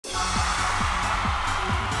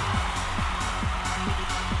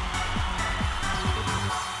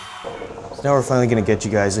So now we're finally going to get you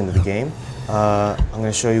guys into the game. I'm going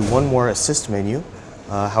to show you one more assist menu.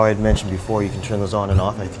 How I had mentioned before, you can turn those on and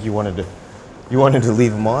off. I think you wanted to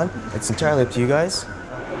leave them on. It's entirely up to you guys.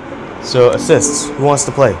 So assists, who wants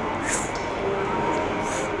to play?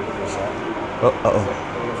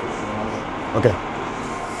 Okay.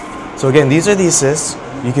 So again, these are the assists.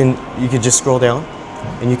 You can just scroll down,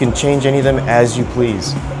 and you can change any of them as you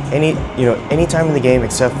please. Any time in the game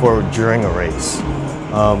except for during a race.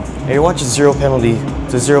 And your watch is zero penalty.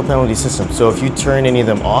 It's a zero penalty system. So if you turn any of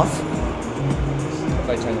them off, if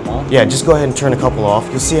I turn them off, yeah, just go ahead and turn a couple off.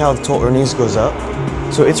 You'll see how the total earnings goes up.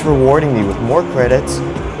 So it's rewarding me with more credits,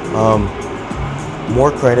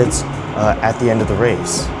 at the end of the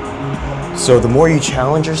race. So the more you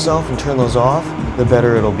challenge yourself and turn those off, the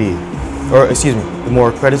better it'll be. Or excuse me, the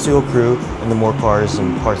more credits you'll accrue and the more cars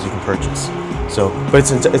and parts you can purchase. So, but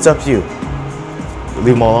it's up to you.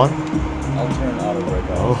 Leave them all on? I'll turn auto brake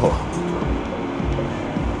off. Oh.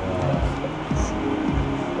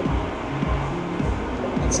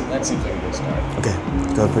 That seems like a good start. Okay,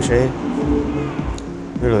 go ahead, push A.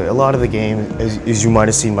 Literally, a lot of the game, as you might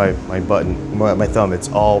have seen my my thumb, it's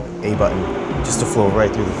all A button, just to flow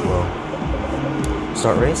right through the flow.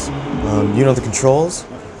 Start race. You know the controls,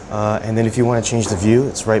 and then if you want to change the view,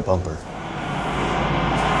 it's right bumper.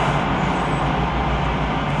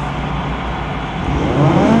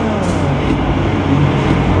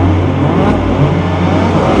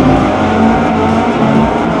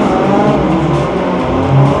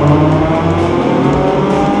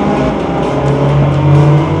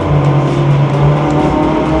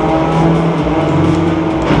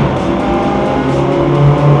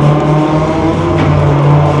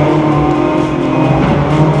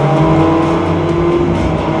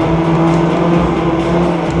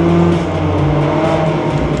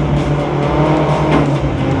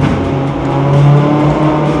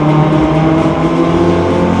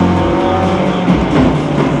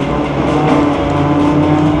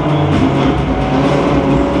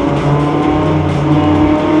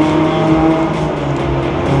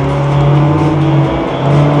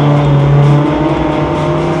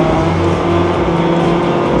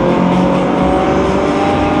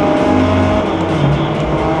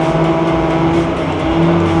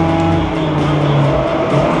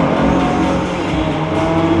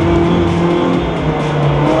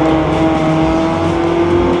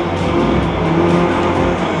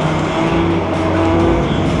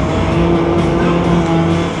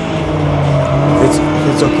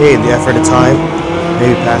 It's okay in the effort of time.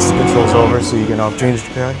 Maybe pass the controls over so you get an opportunity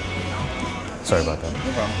to try. Sorry about that. No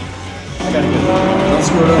problem. I gotta get it. Don't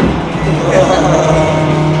screw it up.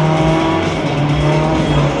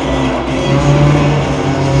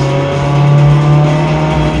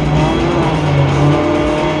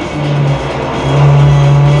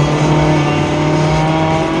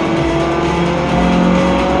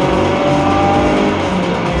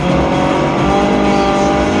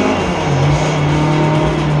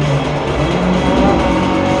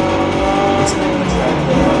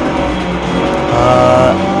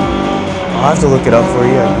 I'll have to look it up for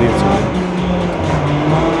you. I believe it's okay.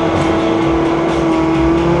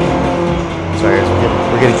 Sorry guys,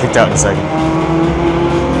 we're getting kicked out in a second.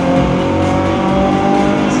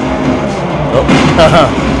 Oh.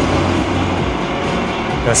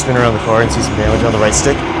 Gotta spin around the car and see some damage on the right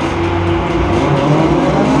stick.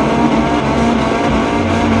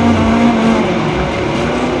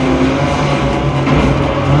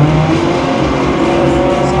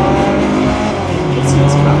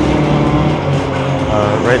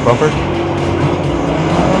 Right bumper.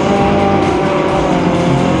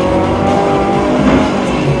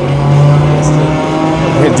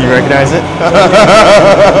 Do you recognize it?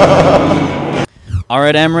 All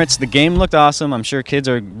right, Emirates, the game looked awesome. I'm sure kids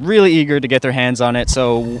are really eager to get their hands on it.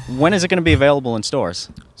 So when is it going to be available in stores?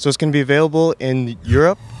 So it's going to be available in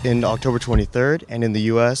Europe in October 23rd and in the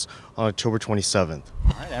US on October 27th.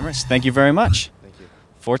 All right, Emirates, thank you very much. Thank you.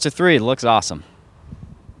 Forza 3 looks awesome.